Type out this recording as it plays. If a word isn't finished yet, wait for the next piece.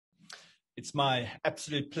It's my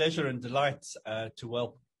absolute pleasure and delight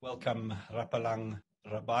to welcome Rapelang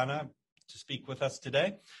Rabana to speak with us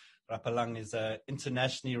today. Rapelang is an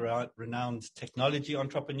internationally renowned technology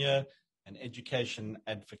entrepreneur and education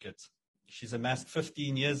advocate. She's amassed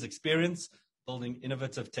 15 years' experience building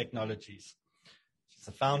innovative technologies. She's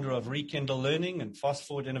the founder of Rekindle Learning and Fast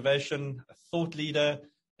Forward Innovation, a thought leader,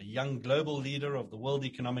 a young global leader of the World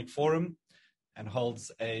Economic Forum, and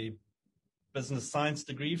holds a business science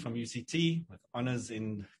degree from UCT with honors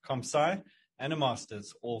in Comp Sci and a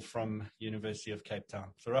master's, all from University of Cape Town.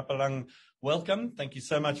 So Rapelang, welcome. Thank you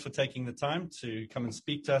so much for taking the time to come and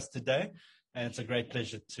speak to us today. And it's a great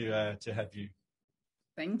pleasure to have you.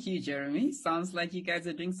 Thank you, Jeremy. Sounds like you guys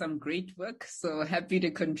are doing some great work. So happy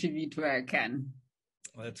to contribute where I can.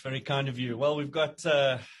 Well, that's very kind of you. Well, we've got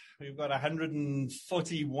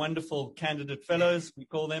 140 wonderful candidate fellows, we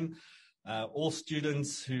call them, all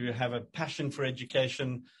students who have a passion for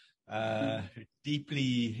education, who are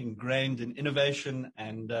deeply ingrained in innovation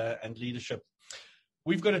and leadership.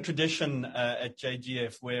 We've got a tradition at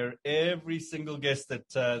JGF where every single guest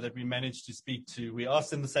that we manage to speak to, we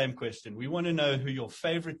ask them the same question. We want to know who your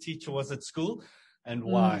favorite teacher was at school and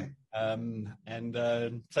why.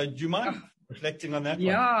 So do you mind reflecting on that one?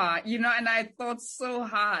 Yeah, and I thought so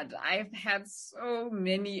hard. I've had so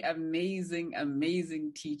many amazing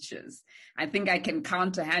teachers. I think I can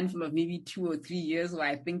count a handful of maybe 2 or 3 years where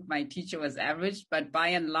I think my teacher was average, but by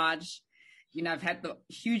and large, I've had the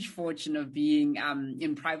huge fortune of being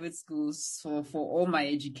in private schools for all my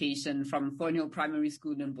education, from Thornhill Primary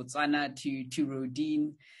School in Botswana to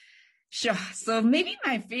Rodin. Sure. So maybe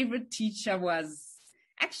my favorite teacher was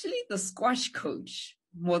actually the squash coach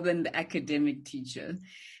more than the academic teacher.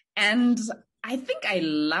 And I think I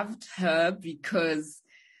loved her because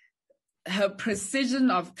her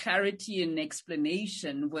precision of clarity and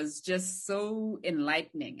explanation was just so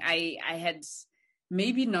enlightening. I had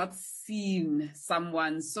maybe not seen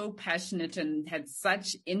someone so passionate and had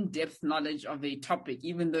such in-depth knowledge of a topic,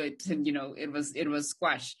 even though it was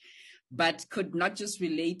squash, but could not just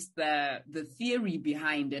relate the theory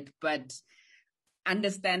behind it, but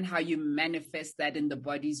understand how you manifest that in the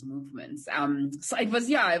body's movements. So it was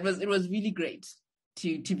really great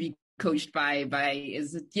to be coached by it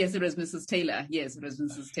was Mrs. Taylor. Yes, it was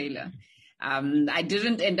Mrs. Taylor. I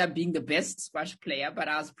didn't end up being the best squash player, but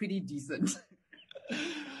I was pretty decent.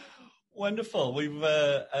 Wonderful. We've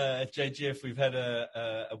at JGF we've had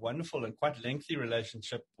a wonderful and quite lengthy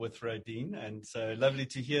relationship with Rodin, and so lovely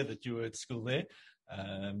to hear that you were at school there.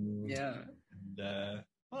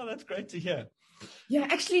 Well, that's great to hear. Yeah,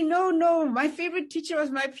 actually, no. My favorite teacher was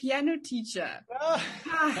my piano teacher.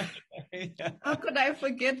 How could I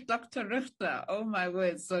forget Dr. Richter? Oh my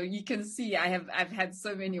word! So you can see I've had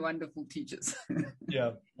so many wonderful teachers.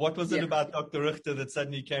 Yeah. What was it about Dr. Richter that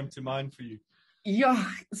suddenly came to mind for you?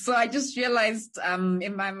 Yeah, so I just realized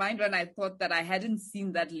in my mind when I thought that I hadn't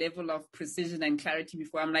seen that level of precision and clarity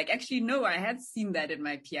before, I'm like, actually, no, I had seen that in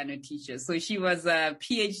my piano teacher. So she was a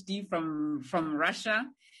PhD from Russia,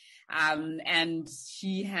 and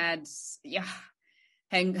she had,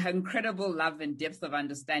 her incredible love and depth of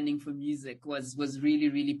understanding for music was really,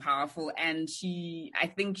 really powerful. And I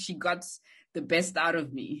think she got the best out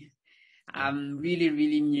of me.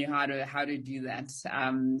 Really knew how to do that.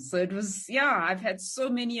 So it was, I've had so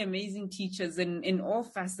many amazing teachers in all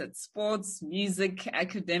facets, sports, music,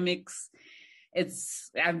 academics.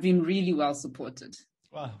 I've been really well supported.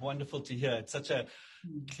 Wow, wonderful to hear. It's such a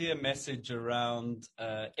clear message around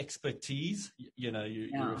expertise. You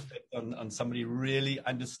reflect on somebody really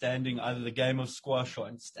understanding either the game of squash or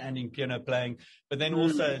understanding piano playing, but then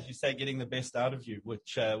also, as you say, getting the best out of you,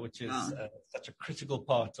 which is such a critical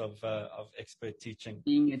part of expert teaching.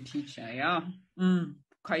 Being a teacher,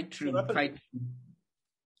 quite true. So,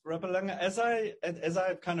 Rapelang, as I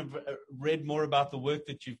kind of read more about the work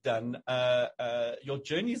that you've done, your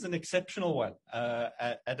journey is an exceptional one.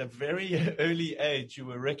 At a very early age, you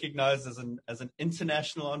were recognized as an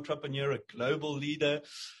international entrepreneur, a global leader.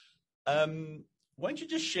 Won't you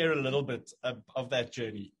just share a little bit of that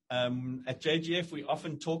journey? At JGF, we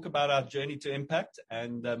often talk about our journey to impact,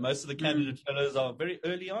 and most of the candidate fellows are very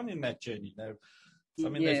early on in that journey.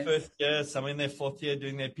 Some in their first year, some in their fourth year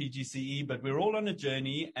doing their PGCE, but we're all on a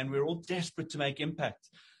journey and we're all desperate to make impact.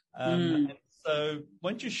 And so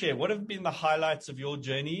won't you share, what have been the highlights of your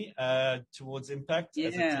journey towards impact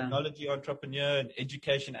as a technology entrepreneur and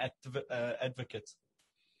education advocate?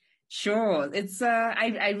 Sure. It's,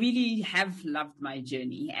 I really have loved my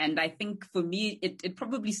journey. And I think for me, it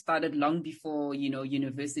probably started long before,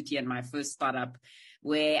 university and my first startup.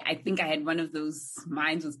 where I think I had one of those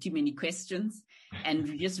minds with too many questions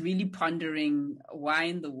and just really pondering, why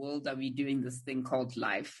in the world are we doing this thing called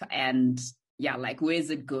life? And yeah, like, where is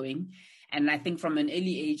it going? And I think from an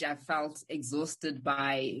early age, I felt exhausted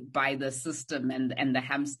by the system and the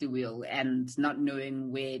hamster wheel and not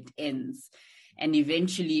knowing where it ends. And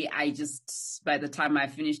eventually by the time I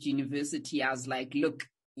finished university, I was like, look,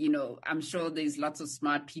 I'm sure there's lots of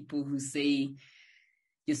smart people who say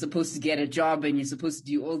you're supposed to get a job and you're supposed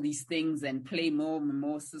to do all these things and play more and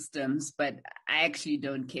more systems, but I actually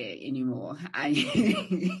don't care anymore. I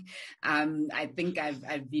think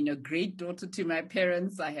I've been a great daughter to my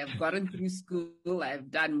parents. I have gotten through school.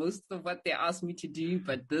 I've done most of what they asked me to do,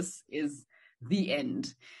 but this is the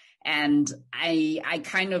end. And I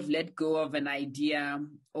kind of let go of an idea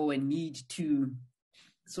or a need to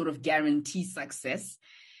sort of guarantee success.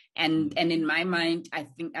 And in my mind,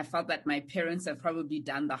 I felt that my parents have probably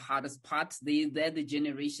done the hardest part. They're the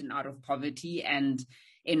generation out of poverty. And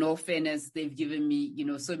in all fairness, they've given me,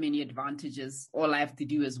 so many advantages. All I have to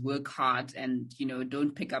do is work hard and,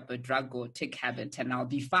 don't pick up a drug or tech habit and I'll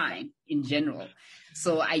be fine in general.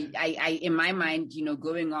 So I in my mind,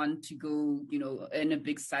 going on to go, earn a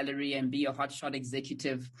big salary and be a hotshot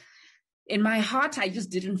executive, in my heart, I just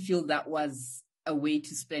didn't feel that was a way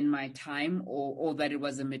to spend my time or that it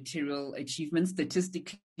was a material achievement.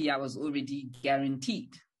 Statistically, I was already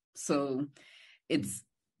guaranteed. So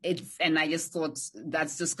and I just thought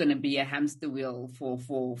that's just going to be a hamster wheel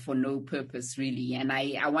for no purpose really. And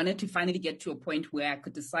I wanted to finally get to a point where I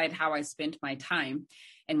could decide how I spent my time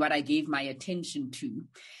and what I gave my attention to,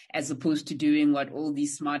 as opposed to doing what all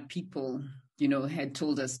these smart people, had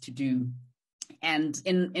told us to do. And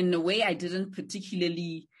in a way, I didn't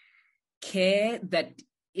particularly care that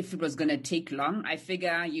if it was going to take long. I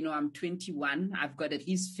figure, I'm 21. I've got at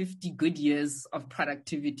least 50 good years of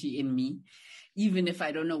productivity in me. Even if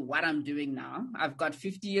I don't know what I'm doing now, I've got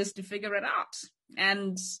 50 years to figure it out.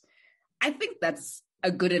 And I think that's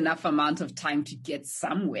a good enough amount of time to get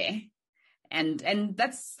somewhere. And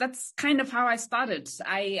that's kind of how I started.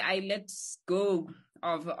 I let go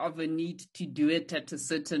of a need to do it at a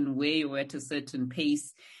certain way or at a certain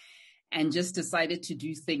pace, and just decided to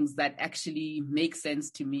do things that actually make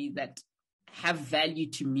sense to me, that have value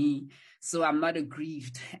to me. So I'm not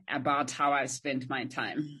aggrieved about how I spent my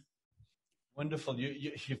time. Wonderful.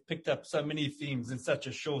 You've picked up so many themes in such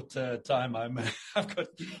a short time. I've got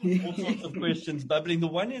all sorts of questions bubbling. The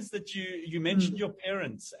one is that you mentioned your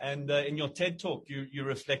parents, and in your TED talk, you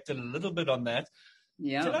reflected a little bit on that.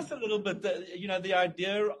 Yeah. Tell us a little bit, the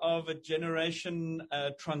idea of a generation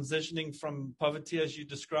transitioning from poverty, as you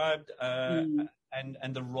described, and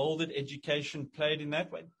the role that education played in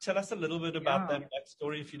that. Tell us a little bit about that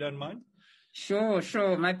backstory, if you don't mind. Sure.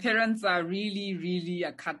 My parents are really, really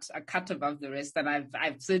a cut above the rest, and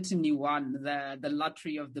I've certainly won the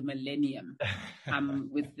lottery of the millennium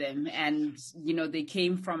with them. And they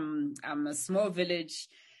came from a small village.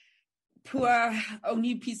 Poor,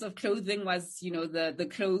 only piece of clothing was, the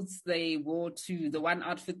clothes they wore to the one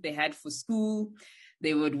outfit they had for school.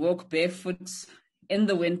 They would walk barefoot in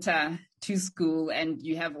the winter to school, and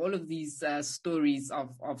you have all of these stories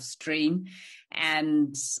of strain.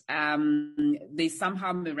 And they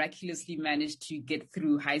somehow miraculously managed to get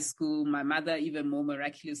through high school. My mother, even more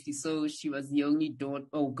miraculously so, she was the only daughter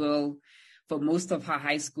or girl for most of her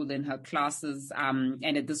high school in her classes. And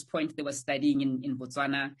at this point, they were studying in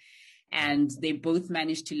Botswana. And they both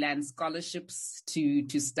managed to land scholarships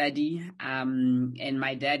to study. And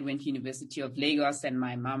my dad went to University of Lagos and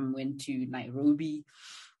my mom went to Nairobi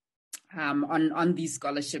on these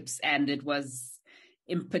scholarships. And it was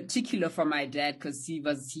in particular for my dad, because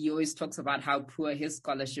he always talks about how poor his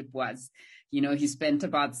scholarship was. He spent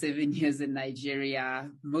about 7 years in Nigeria,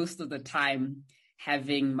 most of the time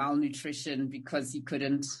having malnutrition because he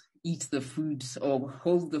couldn't eat the food or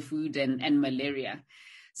hold the food and malaria.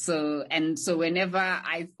 So whenever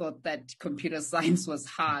I thought that computer science was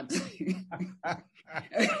hard,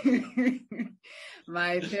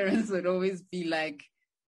 my parents would always be like,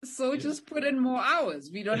 so just put in more hours.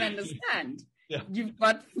 We don't understand. Yeah. You've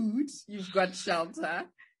got food, you've got shelter,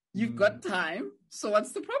 you've got time. So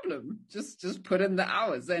what's the problem? Just put in the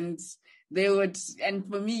hours. And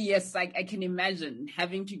for me, yes, I can imagine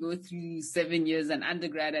having to go through 7 years, an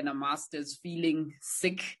undergrad and a master's, feeling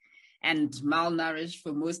sick and malnourished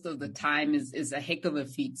for most of the time is a heck of a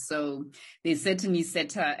feat. So they certainly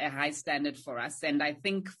set a high standard for us. And I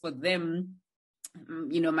think for them,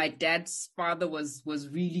 my dad's father was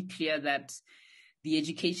really clear that the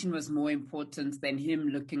education was more important than him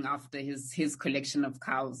looking after his collection of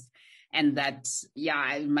cows. And that,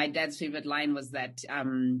 my dad's favorite line was that,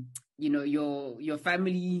 your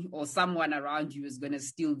family or someone around you is going to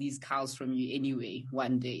steal these cows from you anyway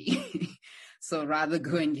one day. So rather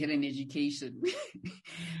go and get an education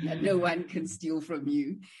that no one can steal from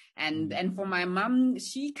you. And for my mom,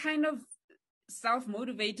 she kind of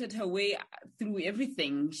self-motivated her way through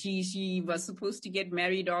everything. She was supposed to get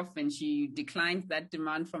married off, and she declined that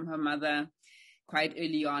demand from her mother quite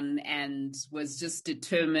early on, and was just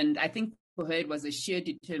determined. I think for her, it was a sheer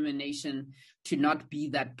determination to not be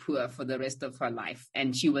that poor for the rest of her life.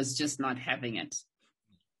 And she was just not having it.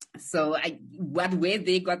 So where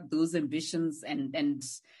they got those ambitions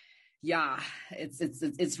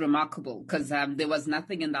it's remarkable, because there was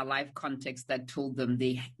nothing in their life context that told them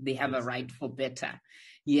they have a right for better.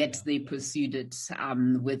 Yet they pursued it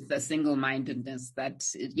with a single-mindedness that,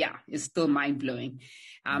 is still mind-blowing.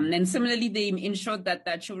 And similarly, they ensured that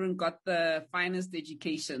their children got the finest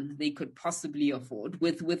education they could possibly afford,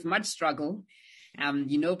 with much struggle.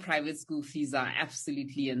 Private school fees are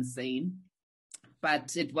absolutely insane,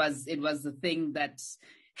 but it was the thing that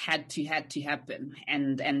had to happen.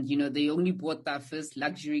 And they only bought their first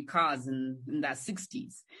luxury cars in their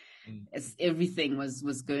 60s. As everything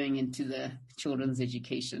was going into the children's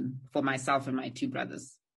education for myself and my two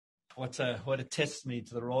brothers. What a testimony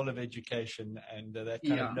to the role of education and that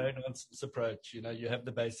kind of no-nonsense approach. You have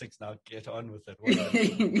the basics, now get on with it.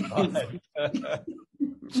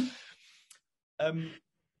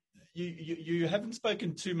 You haven't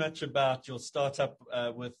spoken too much about your startup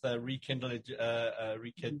with Rekindle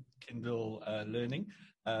Learning,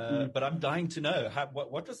 but I'm dying to know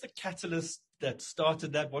what was the catalyst that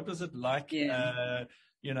started that? What was it like? That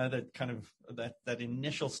kind of that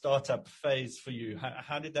initial startup phase for you.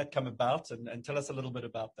 How did that come about? And tell us a little bit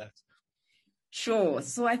about that. Sure.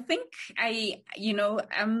 So I think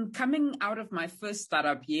I'm coming out of my first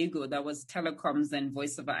startup year ago. That was telecoms and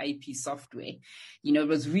voice over IP software. It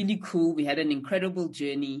was really cool. We had an incredible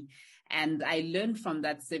journey. And I learned from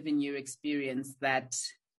that 7-year experience that,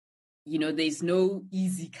 there's no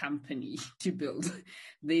easy company to build.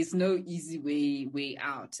 There's no easy way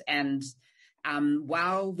out. And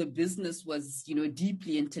while the business was,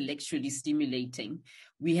 deeply intellectually stimulating,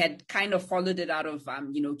 we had kind of followed it out of,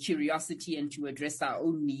 curiosity and to address our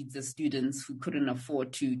own needs as students who couldn't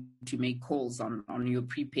afford to make calls on your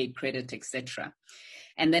prepaid credit, etc.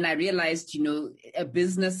 And then I realized, a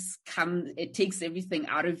business it takes everything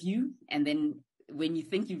out of you. And then when you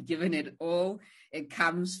think you've given it all, it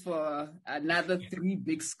comes for another 3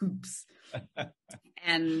 big scoops.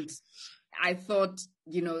 And I thought,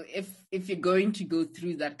 if you're going to go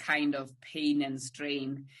through that kind of pain and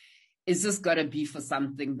strain, it's just got to be for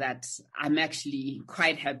something that I'm actually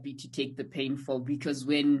quite happy to take the pain for, because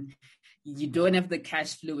when you don't have the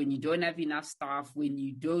cash flow, when you don't have enough staff, when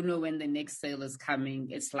you don't know when the next sale is coming,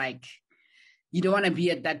 it's like you don't want to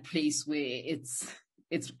be at that place where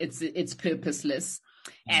it's purposeless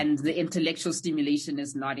and the intellectual stimulation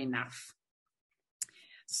is not enough.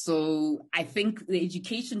 So I think the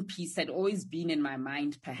education piece had always been in my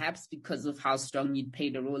mind, perhaps because of how strongly it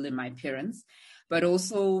played a role in my parents, but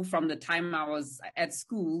also from the time I was at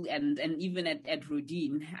school and even at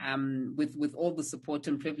Rodin, with all the support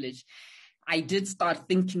and privilege, I did start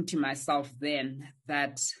thinking to myself then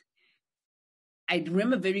that I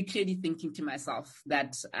remember very clearly thinking to myself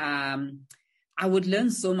that I would learn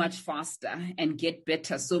so much faster and get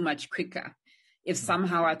better so much quicker if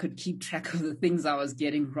somehow I could keep track of the things I was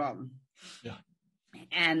getting wrong. Yeah.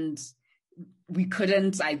 And we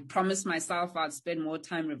couldn't. I promised myself I'd spend more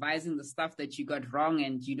time revising the stuff that you got wrong,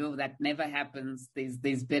 and that never happens.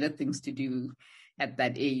 There's better things to do at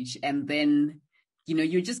that age. And then,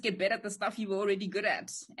 you just get better at the stuff you were already good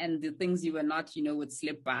at, and the things you were not, would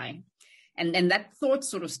slip by. And that thought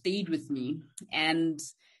sort of stayed with me. And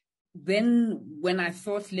then when I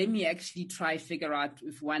thought, let me actually try figure out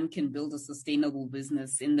if one can build a sustainable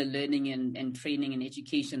business in the learning and training and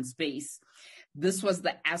education space, this was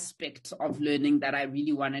the aspect of learning that I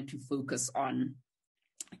really wanted to focus on,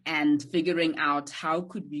 and figuring out how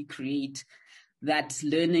could we create that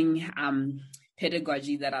learning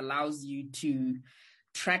pedagogy that allows you to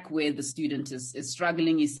track where the student is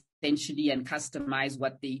struggling essentially, and customize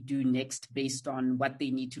what they do next based on what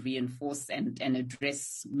they need to reinforce and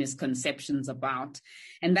address misconceptions about.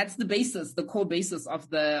 And that's the core basis of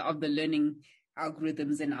the learning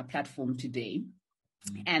algorithms in our platform today.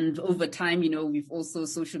 And over time, we've also,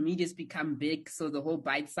 social media's become big. So the whole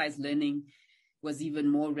bite-sized learning was even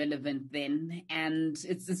more relevant then. And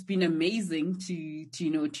it's been amazing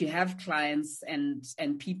to have clients and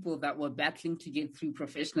people that were battling to get through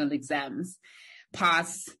professional exams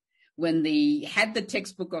pass when they had the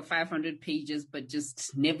textbook of 500 pages, but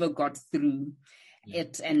just never got through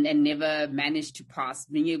it and never managed to pass,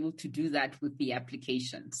 being able to do that with the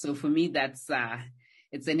application. So for me, that's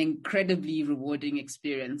it's an incredibly rewarding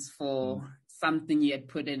experience for something you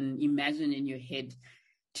had imagine in your head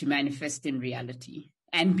to manifest in reality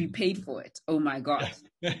and be paid for it. Oh my God.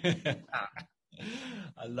 I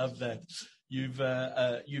love that.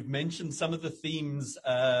 You've mentioned some of the themes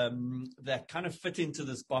that kind of fit into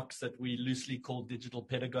this box that we loosely call digital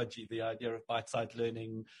pedagogy, the idea of bite-sized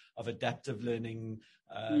learning, of adaptive learning.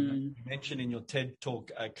 You mentioned in your TED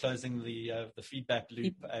talk closing the feedback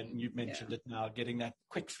loop, and you've mentioned it now, getting that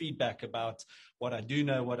quick feedback about what I do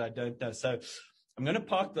know, what I don't know. So I'm going to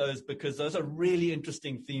park those because those are really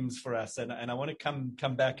interesting themes for us. And I want to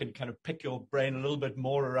come back and kind of pick your brain a little bit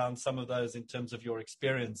more around some of those in terms of your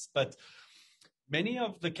experience. But many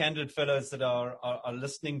of the candidate fellows that are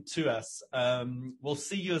listening to us will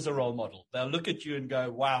see you as a role model. They'll look at you and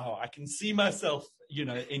go, wow, I can see myself,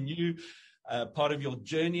 in you. Part of your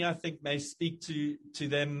journey, I think, may speak to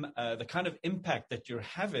them. The kind of impact that you're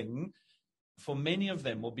having for many of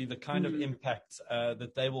them will be the kind of impact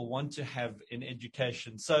that they will want to have in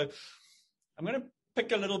education. So I'm going to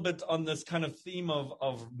pick a little bit on this kind of theme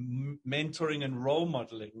of mentoring and role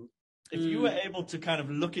modeling. If you were able to kind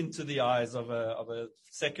of look into the eyes of a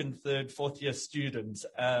second, third, fourth year student,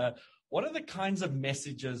 what are the kinds of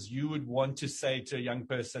messages you would want to say to a young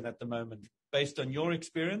person at the moment, based on your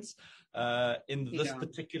experience in this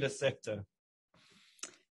particular sector?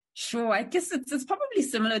 Sure. I guess it's probably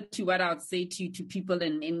similar to what I would say to people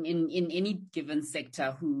in any given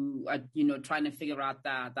sector who are, trying to figure out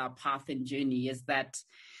their path and journey, is that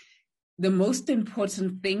the most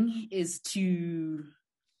important thing is to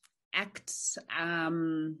act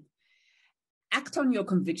on your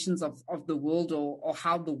convictions of the world or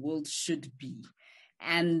how the world should be.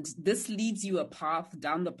 And this leads you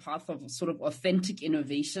down the path of sort of authentic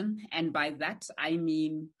innovation. And by that, I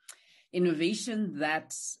mean innovation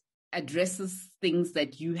that addresses things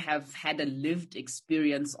that you have had a lived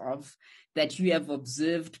experience of, that you have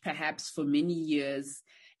observed perhaps for many years.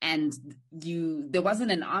 And there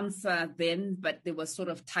wasn't an answer then, but there were sort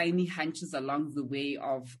of tiny hunches along the way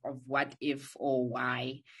of what if or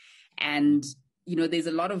why. And, there's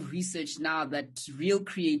a lot of research now that real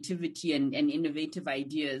creativity and innovative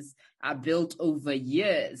ideas are built over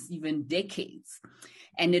years, even decades.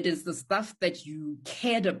 And it is the stuff that you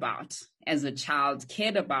cared about as a child,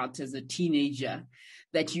 cared about as a teenager,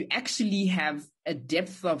 that you actually have a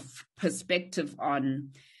depth of perspective on,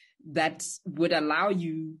 that would allow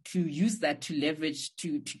you to use that to leverage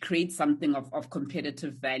to create something of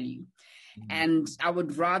competitive value. And I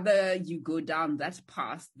would rather you go down that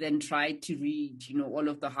path than try to read, all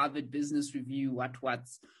of the Harvard Business Review,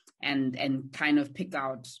 what's, and kind of pick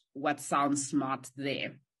out what sounds smart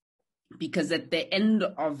there. Because at the end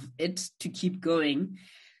of it, to keep going,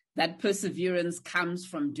 that perseverance comes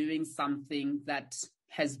from doing something that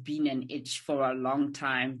has been an itch for a long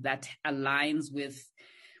time, that aligns with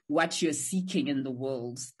what you're seeking in the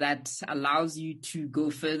world, that allows you to go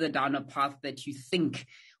further down a path that you think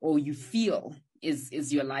or you feel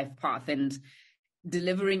is your life path. And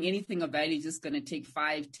delivering anything of value is just going to take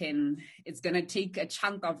 5, 10, it's going to take a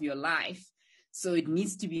chunk of your life. So it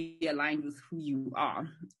needs to be aligned with who you are.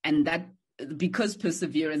 And that, because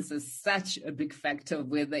perseverance is such a big factor of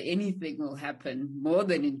whether anything will happen, more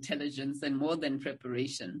than intelligence and more than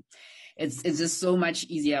preparation, it's just so much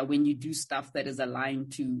easier when you do stuff that is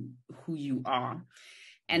aligned to who you are.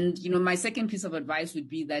 And, my second piece of advice would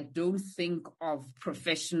be that don't think of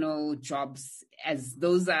professional jobs as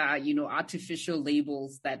those are, artificial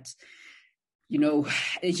labels that,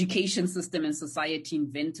 education system and society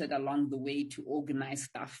invented along the way to organize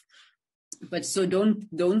stuff. But so don't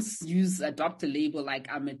adopt a label like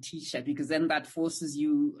I'm a teacher, because then that forces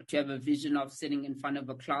you to have a vision of sitting in front of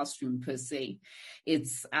a classroom per se.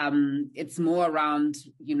 It's more around,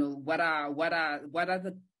 what are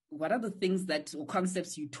the things that, or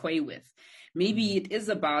concepts you toy with. Maybe it is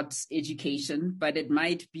about education, but it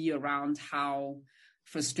might be around how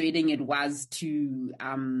frustrating it was to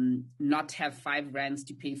not have 5 rands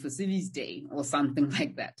to pay for Civies Day or something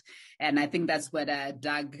like that. And I think that's what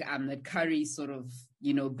Doug Curry sort of,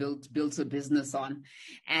 built a business on.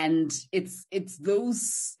 And it's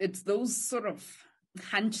those sort of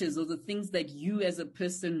hunches or the things that you as a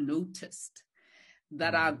person noticed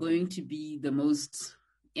that are going to be the most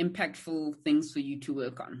impactful things for you to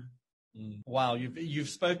work on. Wow, you've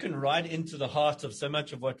spoken right into the heart of so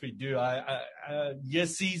much of what we do. Year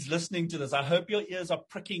C's listening to this, I hope your ears are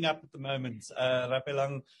pricking up at the moment.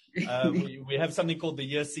 Rapelang, we have something called the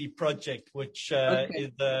Year C project, which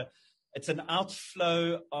Okay. it's an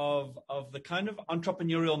outflow of the kind of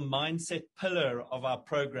entrepreneurial mindset pillar of our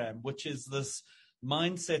program, which is this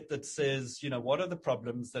mindset that says, what are the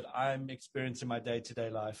problems that I'm experiencing in my day-to-day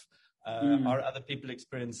life? Are other people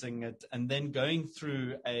experiencing it? And then going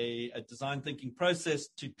through a design thinking process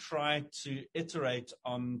to try to iterate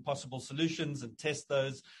on possible solutions and test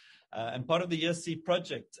those. And part of the Year C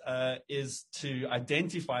project is to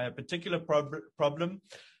identify a particular problem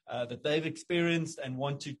that they've experienced and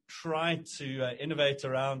want to try to innovate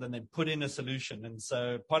around and then put in a solution. And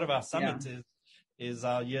so part of our summit is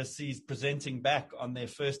our Year C's presenting back on their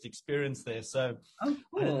first experience there. So cool.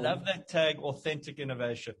 I love that tag, authentic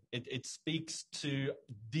innovation. It speaks to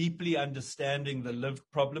deeply understanding the lived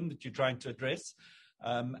problem that you're trying to address,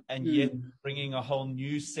 and yet bringing a whole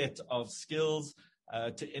new set of skills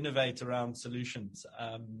to innovate around solutions.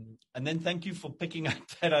 And then thank you for picking up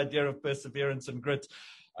that idea of perseverance and grit.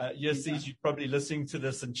 Year C's, you're probably listening to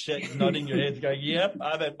this and nodding your head going, yep,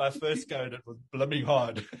 I've had my first go and it was blooming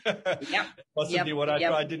hard. Possibly what I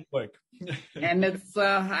tried didn't work. And it's,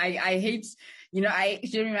 I hate,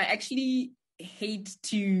 Jeremy, I actually hate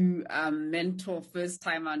to mentor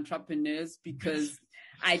first-time entrepreneurs because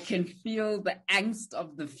I can feel the angst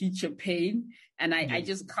of the future pain and I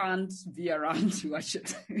just can't be around to watch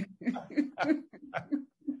it.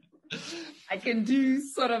 I can do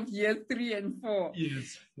sort of year 3 and 4.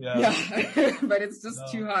 Yes. Yeah. But it's just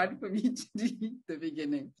too hard for me to do the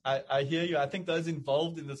beginning. I hear you. I think those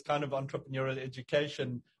involved in this kind of entrepreneurial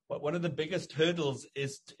education, one of the biggest hurdles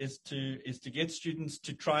is to get students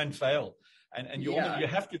to try and fail. And you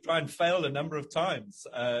have to try and fail a number of times,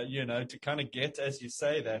 to kind of get, as you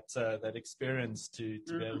say, that experience to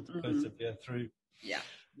be able to persevere through. Yeah.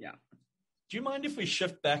 Do you mind if we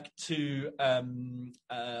shift back to the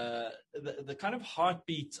kind of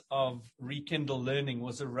heartbeat of Rekindle learning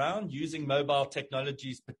was around using mobile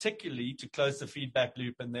technologies, particularly to close the feedback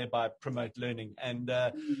loop and thereby promote learning. And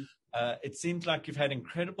it seems like you've had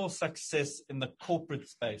incredible success in the corporate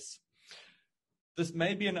space. This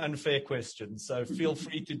may be an unfair question, so feel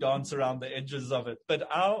free to dance around the edges of it. But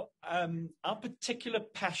our particular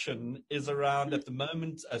passion is around, at the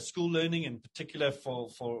moment, school learning, in particular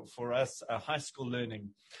for us, high school learning.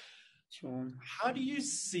 Sure. How do you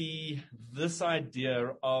see this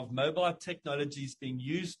idea of mobile technologies being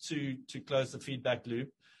used to close the feedback loop?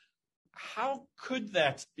 How could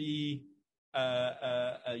that be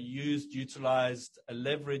used, utilized,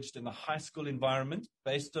 leveraged in the high school environment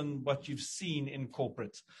based on what you've seen in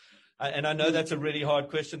corporate? And I know that's a really hard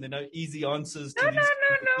question. There are no easy answers to these.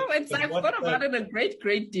 No. I've thought about it a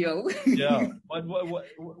great deal. Yeah.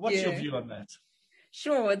 What's your view on that?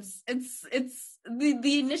 Sure. It's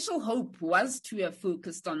the initial hope was to have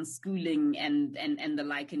focused on schooling and the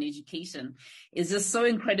like in education. It's just so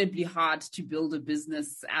incredibly hard to build a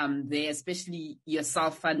business there, especially you're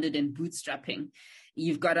self-funded and bootstrapping.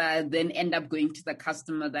 You've got to then end up going to the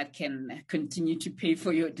customer that can continue to pay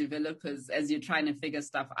for your developers as you're trying to figure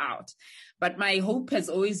stuff out. But my hope has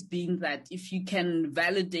always been that if you can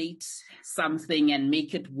validate something and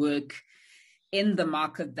make it work in the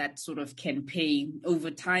market that sort of can pay, over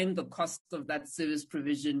time, the cost of that service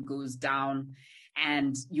provision goes down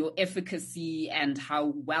and your efficacy and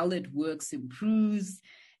how well it works improves.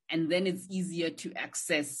 And then it's easier to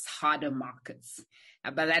access harder markets.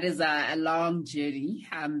 But that is a long journey.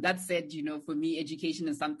 That said, for me, education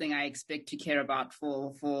is something I expect to care about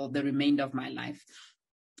for the remainder of my life.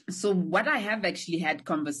 So what I have actually had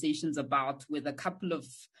conversations about with a couple of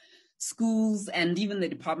schools and even the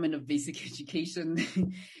Department of Basic Education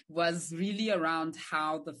was really around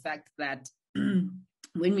how the fact that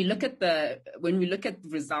when we look at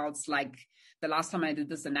results, like the last time I did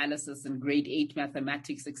this analysis in grade 8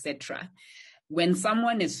 mathematics, etc., when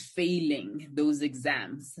someone is failing those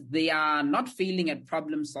exams, they are not failing at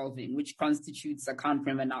problem solving, which constitutes, I can't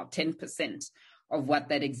remember now, 10% of what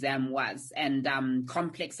that exam was, and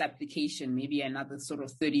complex application, maybe another sort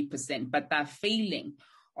of 30%, but they're failing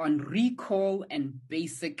on recall and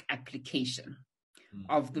basic application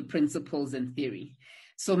of the principles and theory.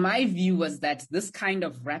 So my view was that this kind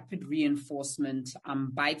of rapid reinforcement,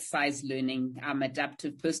 bite-sized learning,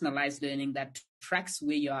 adaptive personalized learning that tracks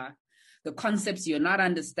where you are, the concepts you're not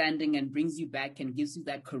understanding and brings you back and gives you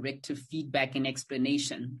that corrective feedback and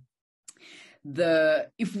explanation.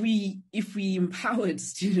 If we empowered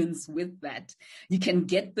students with that, you can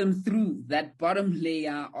get them through that bottom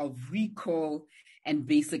layer of recall and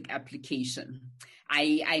basic application.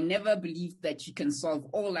 I never believed that you can solve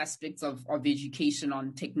all aspects of education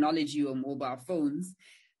on technology or mobile phones,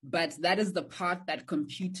 but that is the part that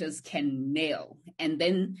computers can nail. And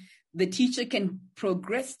then the teacher can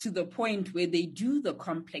progress to the point where they do the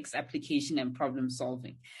complex application and problem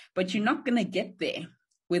solving. But you're not going to get there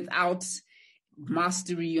without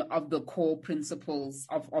mastery of the core principles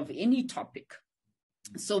of any topic.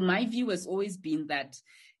 So my view has always been that,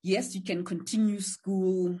 yes, you can continue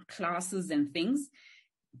school classes and things,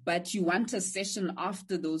 but you want a session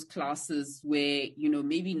after those classes where,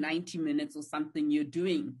 maybe 90 minutes or something, you're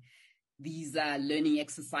doing these learning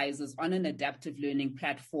exercises on an adaptive learning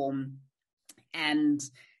platform, and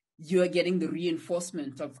you're getting the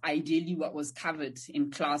reinforcement of ideally what was covered in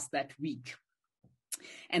class that week.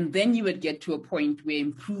 And then you would get to a point where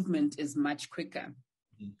improvement is much quicker.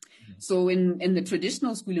 So in the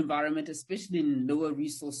traditional school environment, especially in lower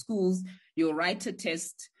resource schools, you'll write a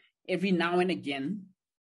test every now and again,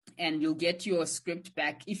 and you'll get your script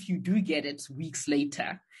back if you do get it weeks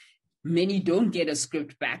later. Many don't get a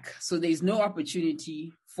script back, so there's no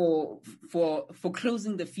opportunity for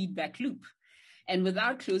closing the feedback loop. And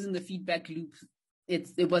without closing the feedback loop,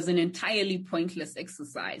 it was an entirely pointless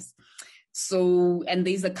exercise. So, and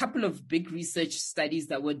there's a couple of big research studies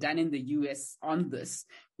that were done in the US on this,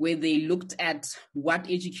 where they looked at what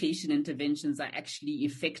education interventions are actually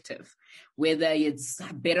effective, whether it's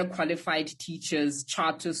better qualified teachers,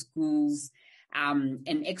 charter schools,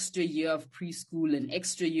 an extra year of preschool, an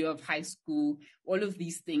extra year of high school, all of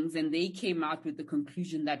these things. And they came out with the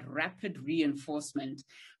conclusion that rapid reinforcement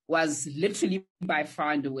was literally by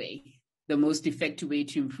far and away the most effective way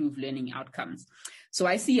to improve learning outcomes. So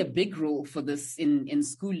I see a big role for this in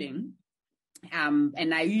schooling.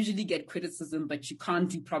 And I usually get criticism, but you can't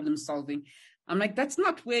do problem solving. I'm like, that's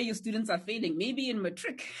not where your students are failing. Maybe in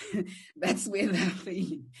matric, that's where they're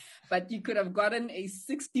failing. But you could have gotten a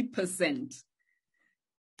 60%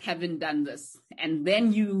 having done this. And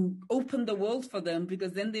then you open the world for them,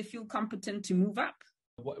 because then they feel competent to move up.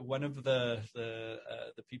 One of the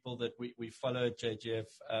people that we follow at JGF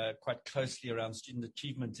quite closely around student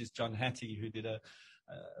achievement is John Hattie, who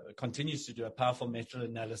continues to do a powerful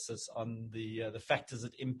meta-analysis on the factors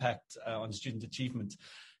that impact on student achievement.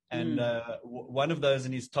 And one of those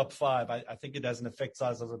in his top 5, I think it has an effect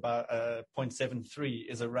size of about 0.73,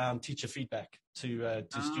 is around teacher feedback to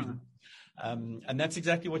students. And that's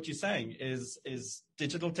exactly what you're saying is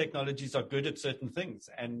digital technologies are good at certain things,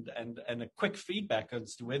 and a quick feedback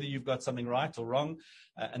as to whether you've got something right or wrong,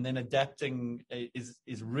 and then adapting is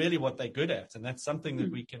really what they're good at. And that's something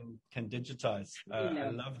that we can digitize. I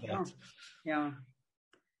love that. Yeah.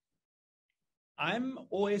 I'm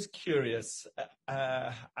always curious.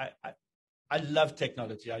 I love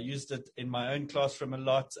technology. I used it in my own classroom a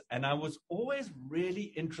lot, and I was always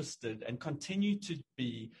really interested and continue to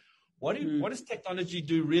be. What does technology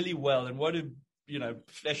do really well, and what do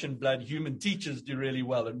flesh and blood human teachers do really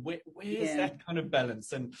well, and where is that kind of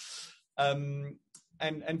balance? And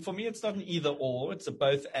for me, it's not an either or; it's a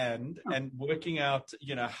both and working out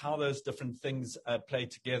how those different things play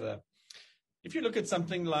together. If you look at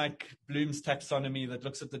something like Bloom's taxonomy that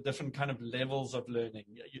looks at the different kind of levels of learning,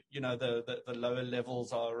 the lower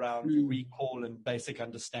levels are around recall and basic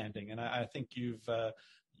understanding, and I think you've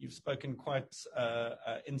spoken quite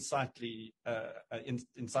insightfully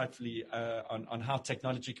on how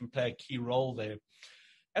technology can play a key role there.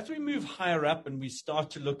 As we move higher up and we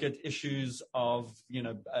start to look at issues of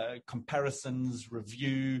comparisons,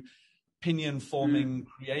 review, opinion forming,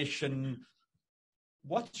 creation,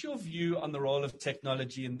 what's your view on the role of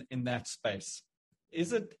technology in that space?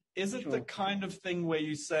 Is it the kind of thing where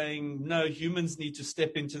you're saying, no, humans need to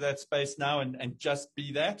step into that space now and just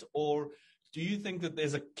be that? Or do you think that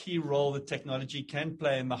there's a key role that technology can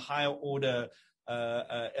play in the higher order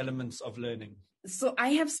elements of learning? So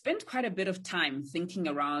I have spent quite a bit of time thinking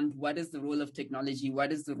around what is the role of technology,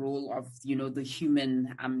 what is the role of, the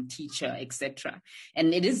human teacher, etc.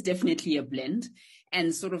 And it is definitely a blend.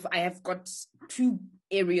 And sort of I have got 2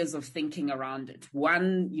 areas of thinking around it.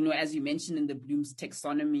 One, as you mentioned in the Bloom's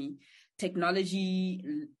taxonomy, technology,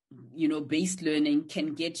 based learning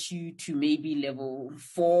can get you to maybe level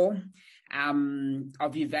 4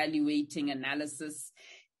 of evaluating analysis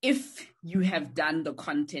if you have done the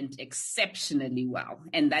content exceptionally well.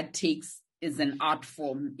 And that is an art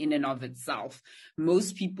form in and of itself.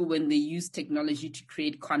 Most people, when they use technology to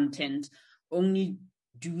create content, only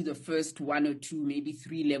do the first 1 or 2, maybe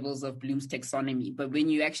 3 levels of Bloom's taxonomy. But when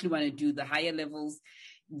you actually want to do the higher levels,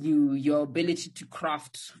 your ability to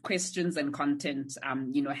craft questions and content,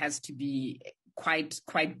 has to be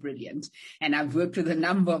quite brilliant. And I've worked with a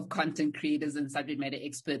number of content creators and subject matter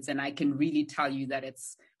experts, and I can really tell you that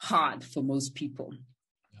it's hard for most people.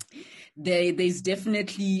 There's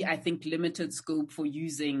definitely, I think, limited scope for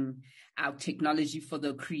using our technology for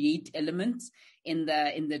the create element in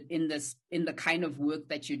the kind of work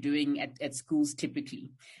that you're doing at schools typically.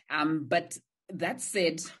 But that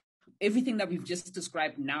said, everything that we've just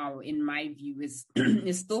described now, in my view, is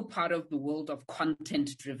still part of the world of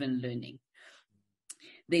content-driven learning.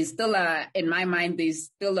 There's still in my mind, there's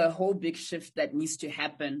still a whole big shift that needs to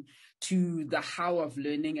happen to the how of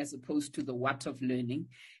learning as opposed to the what of learning,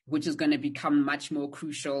 which is going to become much more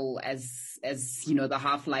crucial as the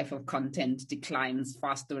half-life of content declines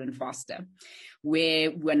faster and faster, where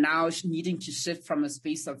we're now needing to shift from a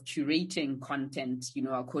space of curating content,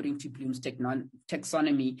 according to Bloom's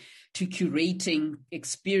taxonomy, to curating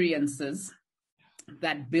experiences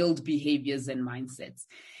that build behaviors and mindsets.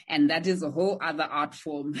 And that is a whole other art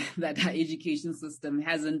form that our education system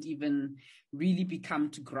hasn't even really come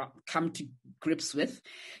to grips with.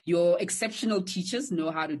 Your exceptional teachers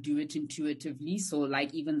know how to do it intuitively. So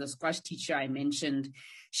like even the squash teacher I mentioned,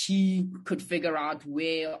 she could figure out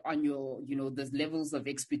where on your, the levels of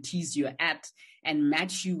expertise you're at and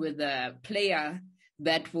match you with a player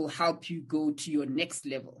that will help you go to your next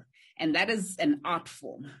level. And that is an art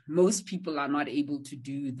form. Most people are not able to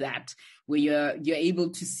do that, where you're able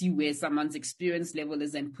to see where someone's experience level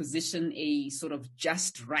is and position a sort of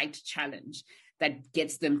just right challenge that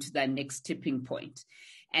gets them to that next tipping point.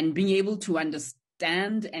 And being able to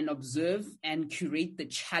understand and observe and curate the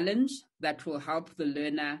challenge that will help the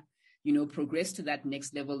learner, progress to that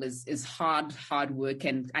next level is hard work.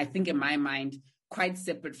 And I think in my mind, quite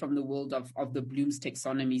separate from the world of the Bloom's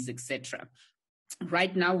taxonomies, etc.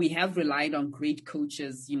 Right now, we have relied on great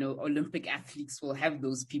coaches. Olympic athletes will have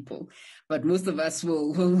those people, but most of us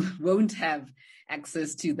won't have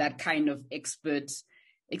access to that kind of expert,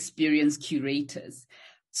 experienced curators.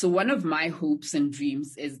 So one of my hopes and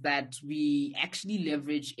dreams is that we actually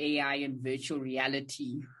leverage AI and virtual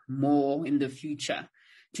reality more in the future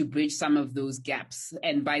to bridge some of those gaps.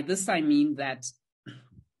 And by this, I mean that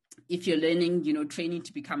if you're learning, training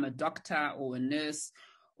to become a doctor or a nurse,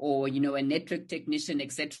 or, a network technician,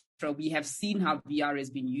 etc. We have seen how VR has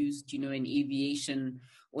been used, in aviation,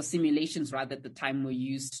 or simulations rather at the time were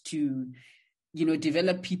used to,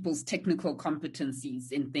 develop people's technical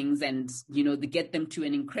competencies in things and, to get them to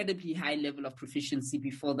an incredibly high level of proficiency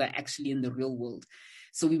before they're actually in the real world.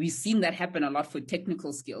 So we've seen that happen a lot for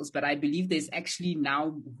technical skills, but I believe there's actually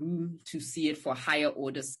now room to see it for higher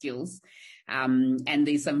order skills. And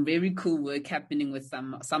there's some very cool work happening with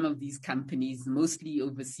some of these companies, mostly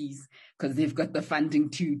overseas, because they've got the funding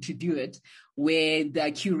to do it, where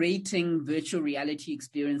they're curating virtual reality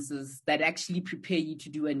experiences that actually prepare you to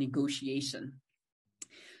do a negotiation.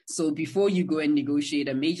 So before you go and negotiate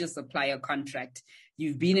a major supplier contract,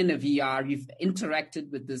 you've been in a VR, you've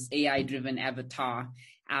interacted with this AI-driven avatar.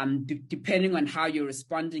 Depending on how you're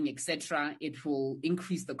responding, etc., it will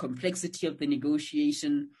increase the complexity of the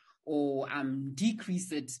negotiation or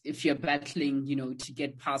decrease it if you're battling, to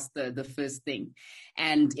get past the first thing.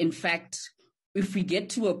 And in fact, if we get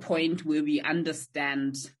to a point where we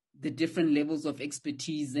understand the different levels of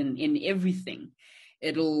expertise in everything,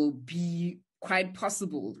 it'll be quite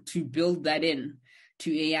possible to build that in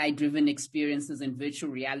to AI-driven experiences in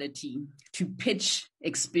virtual reality, to pitch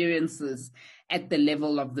experiences at the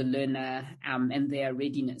level of the learner and their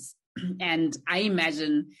readiness. And I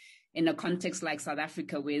imagine in a context like South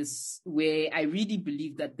Africa, where I really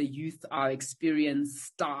believe that the youth are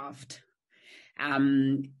experience-starved,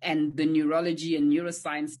 and the neurology and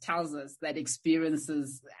neuroscience tells us that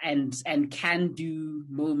experiences and can-do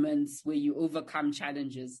moments where you overcome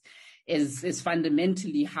challenges is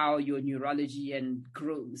fundamentally how your neurology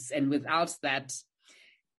grows. And without that,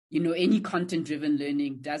 any content-driven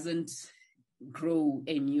learning doesn't grow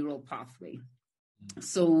a neural pathway.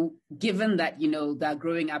 So given that, they're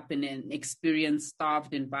growing up in an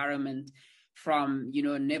experience-starved environment from,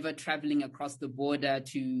 never traveling across the border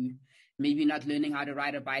to maybe not learning how to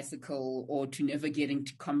ride a bicycle or to never getting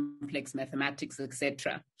to complex mathematics,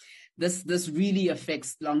 etc. This really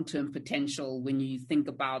affects long-term potential when you think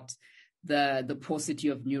about the paucity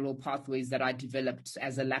of neural pathways that are developed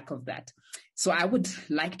as a lack of that. So I would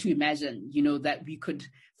like to imagine, that we could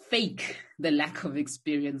fake the lack of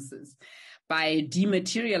experiences by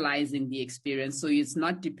dematerializing the experience. So it's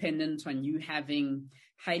not dependent on you having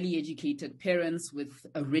highly educated parents with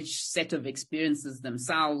a rich set of experiences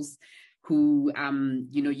themselves, who,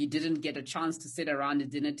 you didn't get a chance to sit around a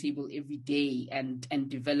dinner table every day and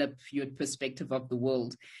develop your perspective of the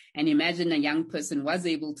world. And imagine a young person was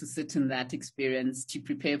able to sit in that experience to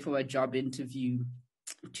prepare for a job interview,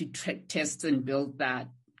 to test and build that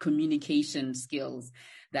communication skills,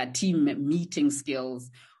 that team meeting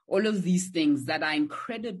skills, all of these things that are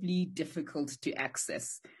incredibly difficult to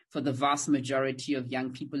access for the vast majority of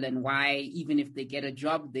young people, and why even if they get a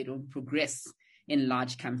job, they don't progress in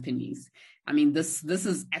large companies. I mean, this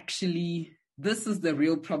is the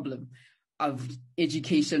real problem of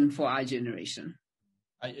education for our generation.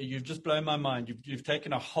 You've just blown my mind. You've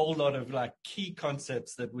taken a whole lot of like key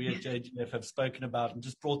concepts that we at JGF have spoken about and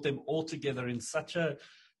just brought them all together in such a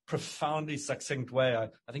profoundly succinct way. I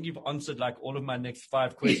think you've answered like all of my next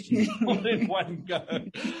 5 questions all in one go.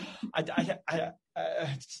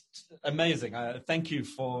 Amazing. Thank you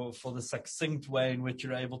for the succinct way in which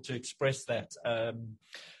you're able to express that.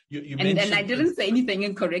 You and I didn't say anything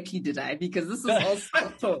incorrectly, did I? Because this is all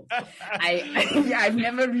self-taught. I've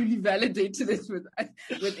never really validated it with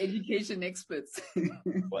education experts.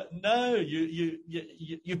 Well, no,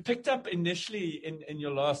 you picked up initially in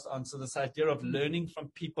your last answer this idea of learning from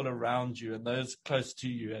people around you and those close to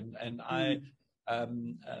you, and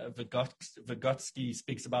Vygotsky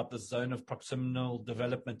speaks about the zone of proximal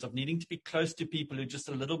development, of needing to be close to people who are just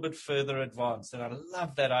a little bit further advanced. And I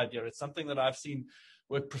love that idea. It's something that I've seen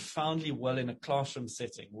work profoundly well in a classroom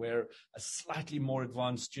setting, where a slightly more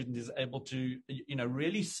advanced student is able to,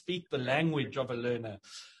 really speak the language of a learner.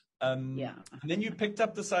 And then you picked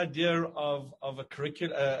up this idea of a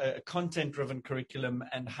content-driven curriculum,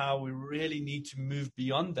 and how we really need to move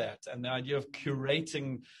beyond that, and the idea of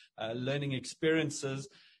curating learning experiences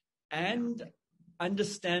and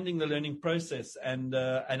understanding the learning process. And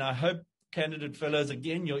I hope, candidate fellows,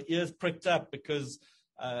 again, your ears pricked up, because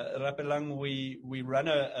Rapelang, we run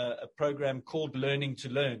a program called Learning to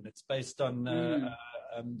Learn. It's based on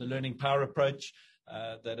the learning power approach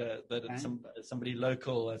somebody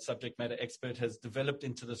local, a subject matter expert, has developed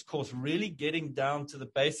into this course, really getting down to the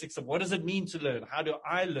basics of what does it mean to learn? How do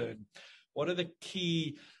I learn? What are the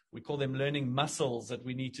key, we call them learning muscles, that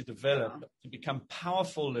we need to develop to become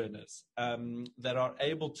powerful learners that are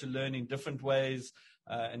able to learn in different ways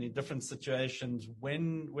and in different situations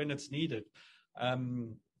when it's needed.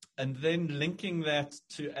 And then linking that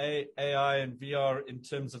to AI and VR in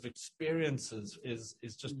terms of experiences is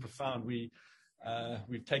just profound. We've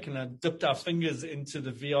dipped our fingers into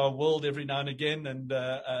the VR world every now and again, and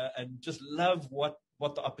just love what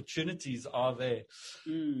the opportunities are there.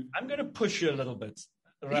 I'm going to push you a little bit,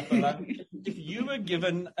 Rapelang. If you were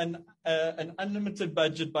given an unlimited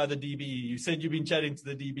budget by the DBE, you said you've been chatting to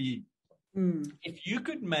the DBE. If you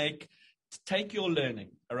could take your learning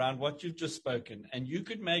around what you've just spoken, and you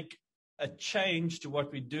could make a change to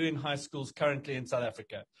what we do in high schools currently in South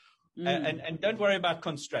Africa. And don't worry about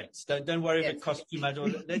constraints. Don't worry if it costs too much.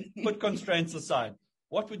 Let's put constraints aside.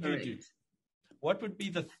 What would you do? What would be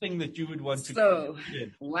the thing that you would want to do? So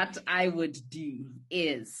what I would do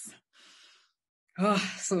is,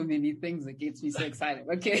 so many things that gets me so excited.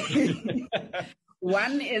 Okay.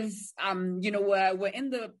 One is, we're in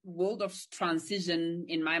the world of transition,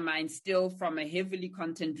 in my mind, still from a heavily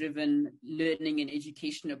content-driven learning and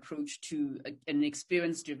education approach to an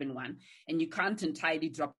experience-driven one. And you can't entirely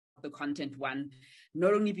drop the content one,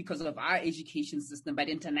 not only because of our education system, but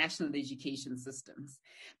international education systems.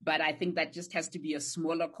 But I think that just has to be a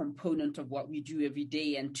smaller component of what we do every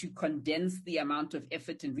day. And to condense the amount of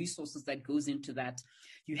effort and resources that goes into that,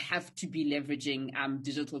 you have to be leveraging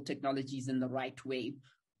digital technologies in the right way.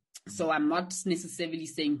 So I'm not necessarily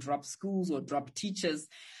saying drop schools or drop teachers.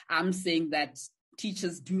 I'm saying that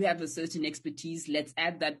teachers do have a certain expertise. Let's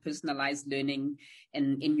add that personalized learning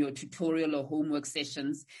in your tutorial or homework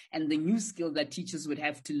sessions. And the new skill that teachers would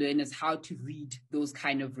have to learn is how to read those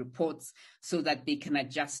kind of reports so that they can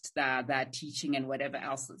adjust their teaching and whatever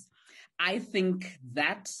else is. I think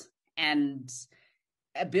that and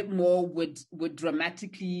a bit more would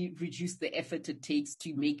dramatically reduce the effort it takes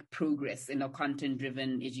to make progress in a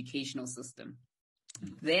content-driven educational system.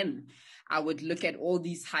 Then I would look at all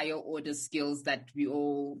these higher order skills that we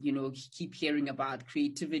all, keep hearing about: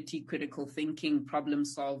 creativity, critical thinking, problem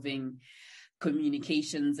solving,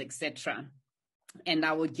 communications, etc. And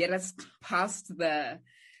I would get us past the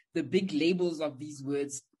big labels of these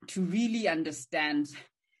words to really understand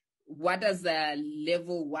what does a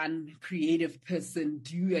level 1 creative person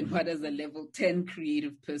do and what does a level 10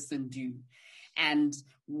 creative person do, and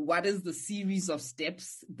what is the series of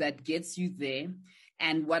steps that gets you there.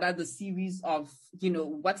 And what are the series of,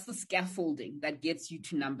 what's the scaffolding that gets you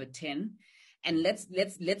to number 10? And let's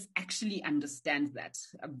actually understand that.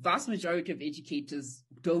 A vast majority of educators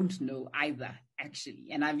don't know either, actually.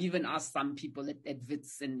 And I've even asked some people at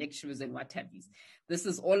WITS and lecturers and what have you. This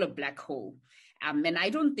is all a black hole. And I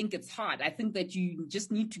don't think it's hard. I think that you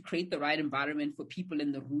just need to create the right environment for people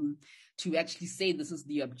in the room to actually say this is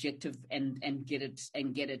the objective and get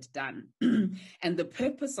it done. And the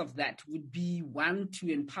purpose of that would be, one,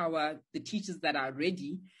 to empower the teachers that are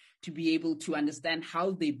ready to be able to understand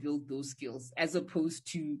how they build those skills, as opposed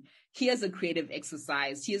to, here's a creative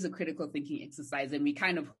exercise, here's a critical thinking exercise, and we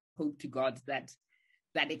kind of hope to God that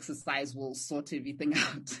exercise will sort everything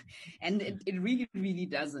out. And it really, really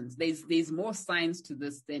doesn't. There's more science to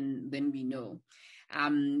this than we know.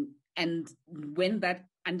 And when that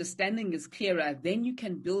understanding is clearer, then you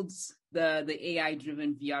can build the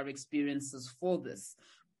AI-driven VR experiences for this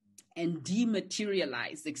and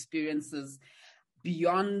dematerialize experiences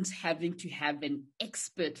beyond having to have an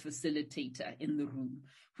expert facilitator in the room,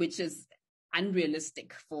 which is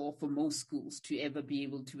unrealistic for most schools to ever be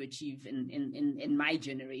able to achieve in my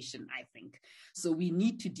generation, I think. So we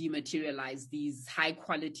need to dematerialize these high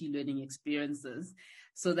quality learning experiences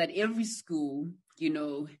so that every school,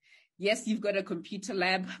 yes, you've got a computer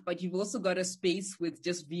lab, but you've also got a space with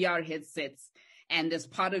just VR headsets. And as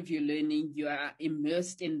part of your learning, you are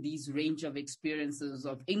immersed in these range of experiences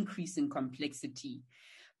of increasing complexity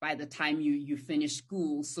by the time you finish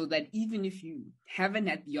school, so that even if you haven't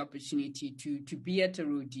had the opportunity to be at a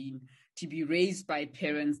Rodin, to be raised by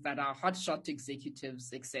parents that are hotshot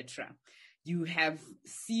executives, etc., you have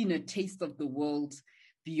seen a taste of the world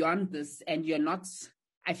beyond this, and you're not.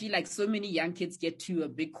 I feel like so many young kids get to a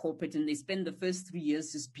big corporate and they spend the first 3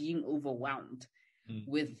 years just being overwhelmed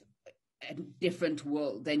with a different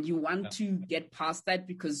world. And you want to get past that,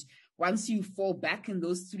 because once you fall back in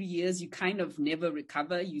those 3 years, you kind of never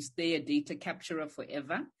recover. You stay a data capturer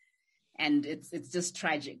forever. And it's just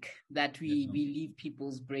tragic that we leave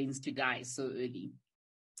people's brains to die so early.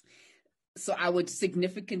 So I would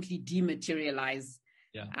significantly dematerialize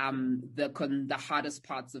the hardest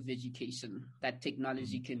parts of education that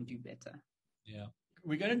technology can do better. Yeah.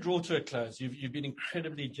 We're going to draw to a close. You've been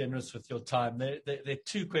incredibly generous with your time. There are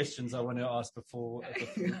two questions I want to ask before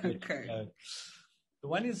okay. The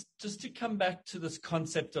one is just to come back to this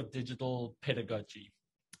concept of digital pedagogy.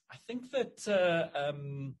 I think that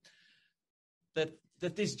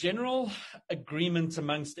that there's general agreement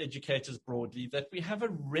amongst educators broadly that we have a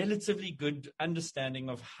relatively good understanding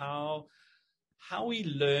of how we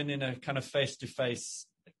learn in a kind of face-to-face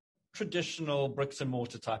traditional bricks and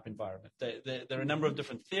mortar type environment. There are a number of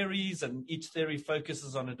different theories, and each theory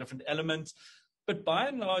focuses on a different element. But by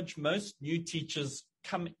and large, most new teachers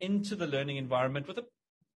come into the learning environment with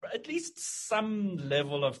at least some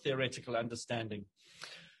level of theoretical understanding.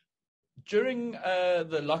 During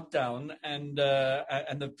the lockdown and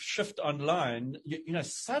the shift online,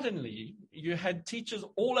 suddenly you had teachers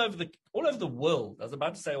all over the world. I was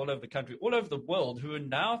about to say all over the country, all over the world, who are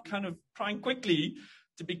now kind of trying quickly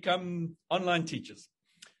to become online teachers.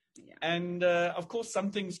 Yeah. And of course,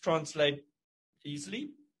 some things translate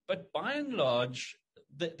easily, but by and large,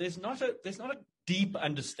 there's not a deep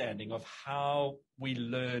understanding of how we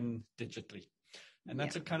learn digitally. And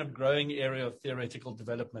that's a kind of growing area of theoretical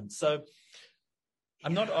development. So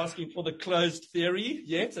I'm not asking for the closed theory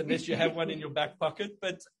yet, unless you have one in your back pocket.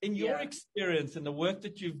 But in your experience and the work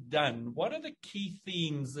that you've done, what are the key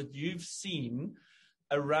themes that you've seen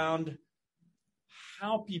around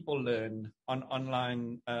how people learn on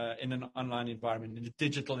online, in an online environment, in a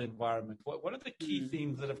digital environment? What are the key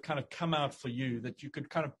themes that have kind of come out for you that you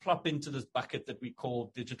could kind of plop into this bucket that we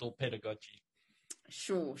call digital pedagogy?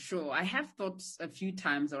 Sure. I have thought a few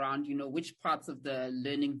times around, which parts of the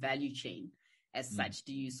learning value chain as such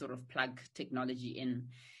do you sort of plug technology in?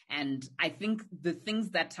 And I think the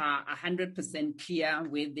things that are 100% clear,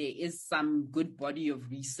 where there is some good body of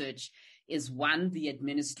research, is one, the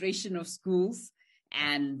administration of schools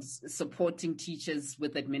and supporting teachers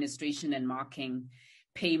with administration and marking,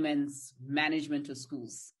 payments, management of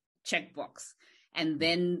schools, checkbox. And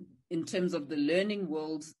then in terms of the learning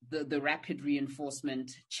world, the rapid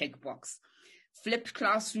reinforcement checkbox. Flipped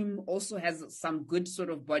classroom also has some good sort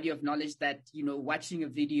of body of knowledge that, watching a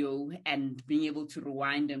video and being able to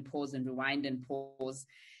rewind and pause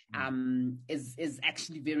is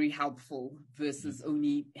actually very helpful versus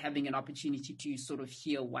only having an opportunity to sort of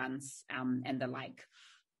hear once and the like.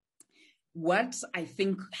 What I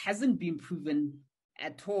think hasn't been proven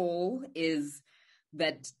at all is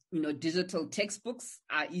that, digital textbooks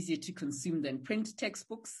are easier to consume than print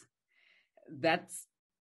textbooks.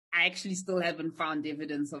 I actually still haven't found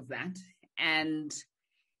evidence of that. And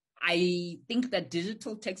I think that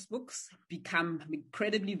digital textbooks become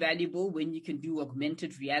incredibly valuable when you can do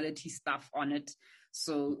augmented reality stuff on it.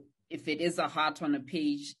 So if it is a heart on a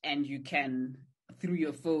page and you can, through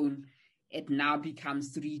your phone, it now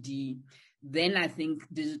becomes 3D, then I think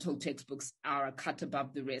digital textbooks are a cut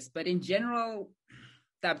above the rest. But in general,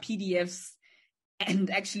 they're PDFs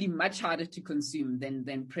and actually much harder to consume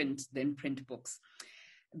than print books.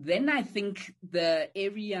 Then I think the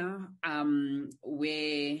area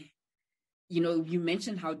where, you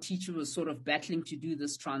mentioned how teachers were sort of battling to do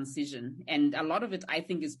this transition. And a lot of it, I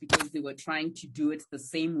think, is because they were trying to do it the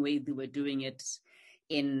same way they were doing it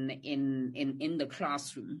in the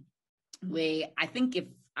classroom, where I think if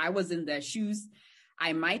I was in their shoes,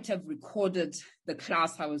 I might have recorded the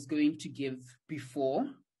class I was going to give before,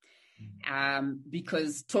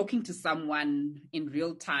 because talking to someone in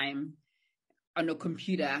real time on a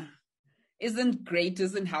computer isn't great,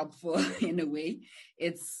 isn't helpful in a way.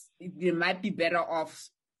 You might be better off,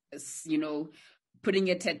 putting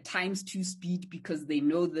it at times 2 speed because they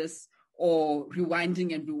know this, or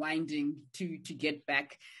rewinding and rewinding to get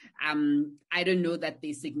back. I don't know that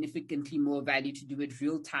there's significantly more value to do it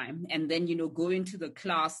real time. And then, go into the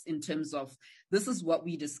class in terms of, this is what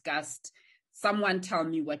we discussed. Someone tell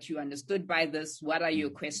me what you understood by this. What are your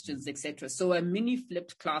questions, etc. So a mini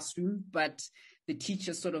flipped classroom, but the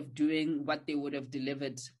teacher sort of doing what they would have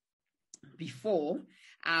delivered before.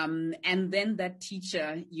 And then that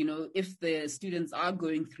teacher, if the students are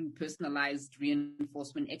going through personalized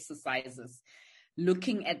reinforcement exercises,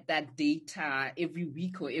 looking at that data every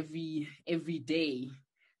week or every day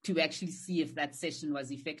to actually see if that session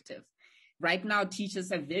was effective. Right now,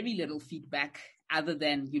 teachers have very little feedback other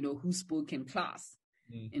than, who spoke in class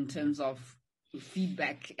in terms of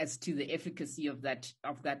feedback as to the efficacy of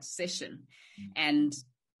that session. And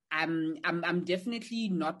I'm definitely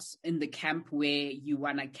not in the camp where you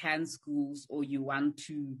want to can schools or you want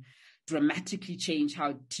to dramatically change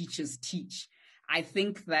how teachers teach. I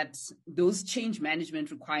think that those change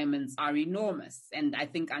management requirements are enormous and I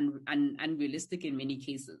think unrealistic in many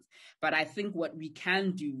cases. But I think what we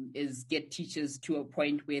can do is get teachers to a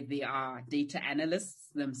point where they are data analysts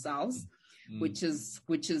themselves, which is,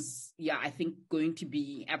 I think going to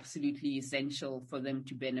be absolutely essential for them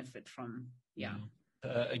to benefit from. Yeah.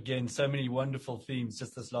 Again, so many wonderful themes.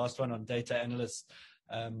 Just this last one on data analysts.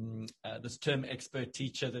 This term expert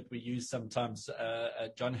teacher that we use sometimes,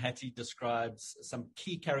 John Hattie describes some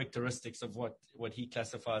key characteristics of what he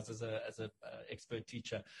classifies as a expert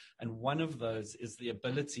teacher. And one of those is the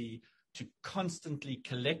ability to constantly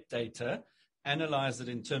collect data, analyze it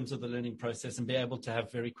in terms of the learning process, and be able to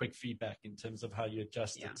have very quick feedback in terms of how you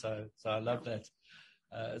adjust it. So I love that.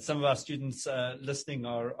 Some of our students listening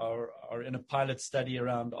are in a pilot study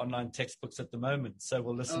around online textbooks at the moment. So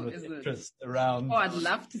we'll listen with interest around. Oh, I'd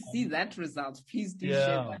love to see that result. Please do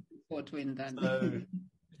share that report when done. So,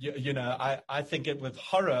 I think it with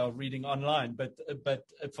horror of reading online, but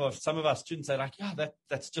for some of our students, they're like,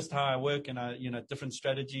 that's just how I work, and different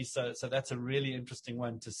strategies. So that's a really interesting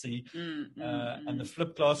one to see. And the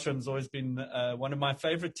flipped classroom's always been one of my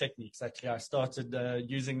favorite techniques. Actually, I started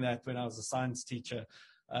using that when I was a science teacher,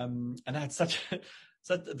 and I had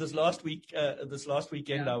this last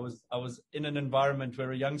weekend, I was in an environment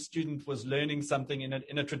where a young student was learning something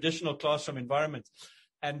in a traditional classroom environment.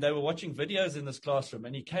 And they were watching videos in this classroom,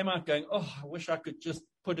 and he came out going, "Oh, I wish I could just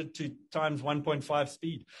put it to times 1.5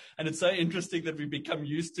 speed." And it's so interesting that we become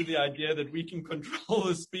used to the idea that we can control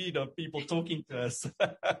the speed of people talking to us.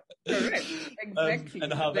 Correct, exactly.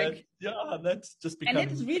 And how that's just become.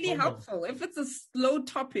 And it's really helpful if it's a slow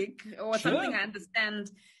topic or something I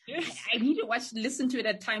understand. Yes. I need to listen to it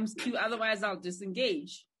at times too, otherwise I'll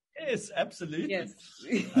disengage. Yes, absolutely. Yes,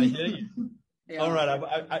 I hear you. Yeah. All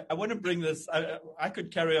right, I want to bring this. I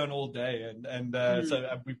could carry on all day, and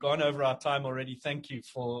so we've gone over our time already. Thank you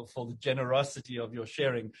for the generosity of your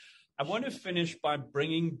sharing. I want to finish by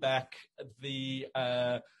bringing back the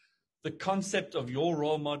concept of your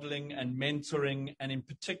role modeling and mentoring, and in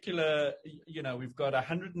particular, we've got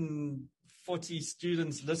 140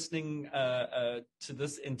 students listening to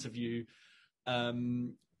this interview.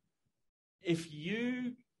 If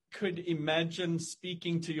you could imagine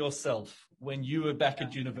speaking to yourself when you were back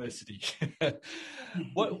at university,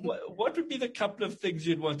 what would be the couple of things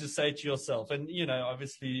you'd want to say to yourself? And,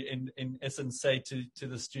 obviously in essence, say to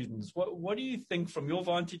the students, what do you think from your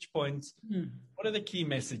vantage point? What are the key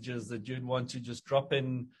messages that you'd want to just drop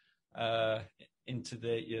in into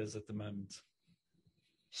their ears at the moment?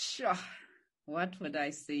 Sure. What would I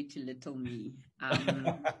say to little me?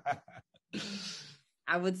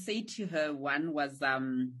 I would say to her, one was,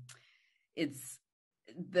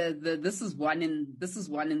 this is one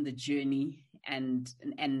in the journey and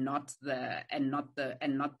not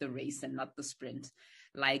the race and not the sprint.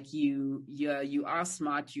 Like you are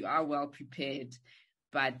smart, you are well prepared,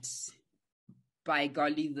 but by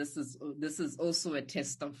golly, this is also a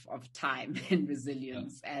test of time and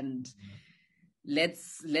resilience. Yeah. And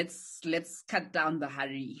let's cut down the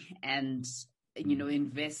hurry and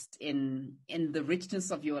invest in the richness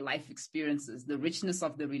of your life experiences, the richness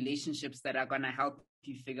of the relationships that are going to help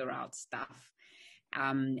you figure out stuff.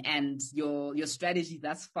 And your strategy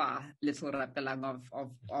thus far, little Rapelang,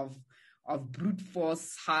 of brute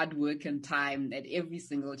force, hard work and time at every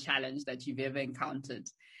single challenge that you've ever encountered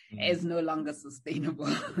is no longer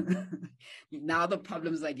sustainable. Now the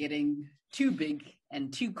problems are getting too big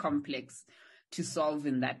and too complex to solve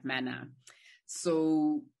in that manner.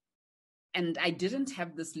 So, and I didn't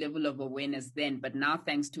have this level of awareness then, but now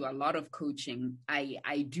thanks to a lot of coaching,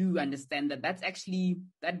 I do understand that's actually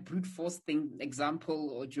that brute force thing, example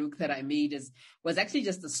or joke that I made was actually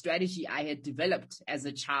just a strategy I had developed as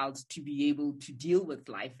a child to be able to deal with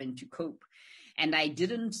life and to cope. And I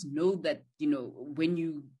didn't know that, when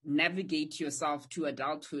you navigate yourself to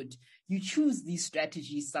adulthood, you choose these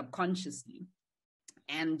strategies subconsciously.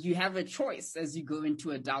 And you have a choice as you go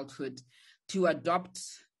into adulthood to adopt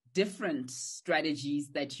different strategies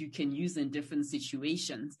that you can use in different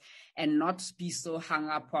situations and not be so hung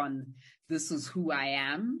up on this is who I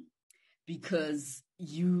am, because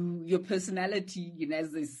your personality,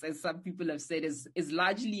 as some people have said, is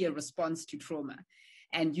largely a response to trauma.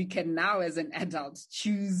 And you can now, as an adult,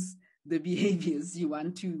 choose the behaviors you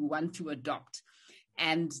want to adopt.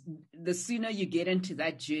 And the sooner you get into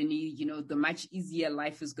that journey, the much easier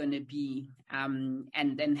life is going to be. And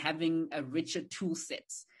then having a richer tool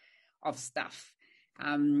set of stuff.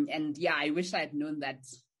 And yeah, I wish I had known that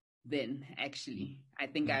then, actually. I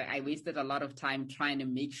think I wasted a lot of time trying to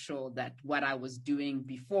make sure that what I was doing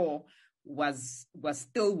before was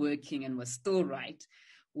still working and was still right.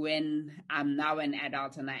 When I'm now an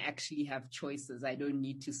adult and I actually have choices, I don't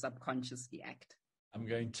need to subconsciously act. I'm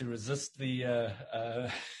going to resist the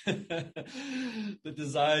the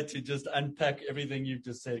desire to just unpack everything you've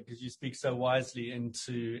just said, because you speak so wisely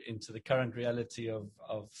into the current reality of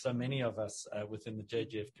so many of us within the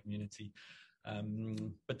JGF community.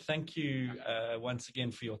 But thank you once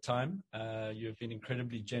again for your time. You have been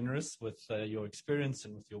incredibly generous with your experience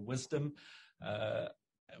and with your wisdom.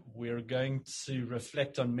 We're going to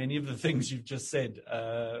reflect on many of the things you've just said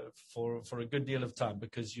for a good deal of time,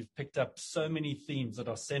 because you've picked up so many themes that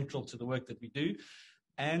are central to the work that we do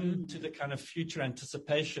and to the kind of future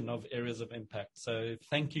anticipation of areas of impact. So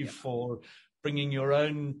thank you for bringing your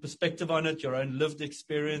own perspective on it, your own lived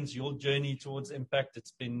experience, your journey towards impact.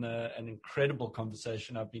 It's been an incredible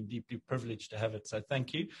conversation. I've been deeply privileged to have it. So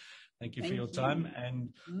thank you. Thank you for your time. And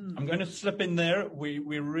I'm going to slip in there. We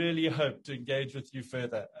really hope to engage with you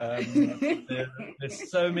further. There's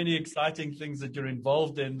so many exciting things that you're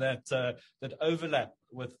involved in that overlap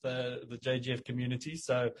with the JGF community.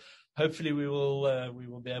 So hopefully we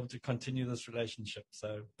will be able to continue this relationship.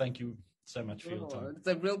 So thank you so much for your time. It's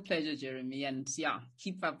a real pleasure, Jeremy. And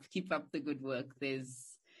keep up the good work.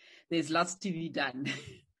 There's lots to be done.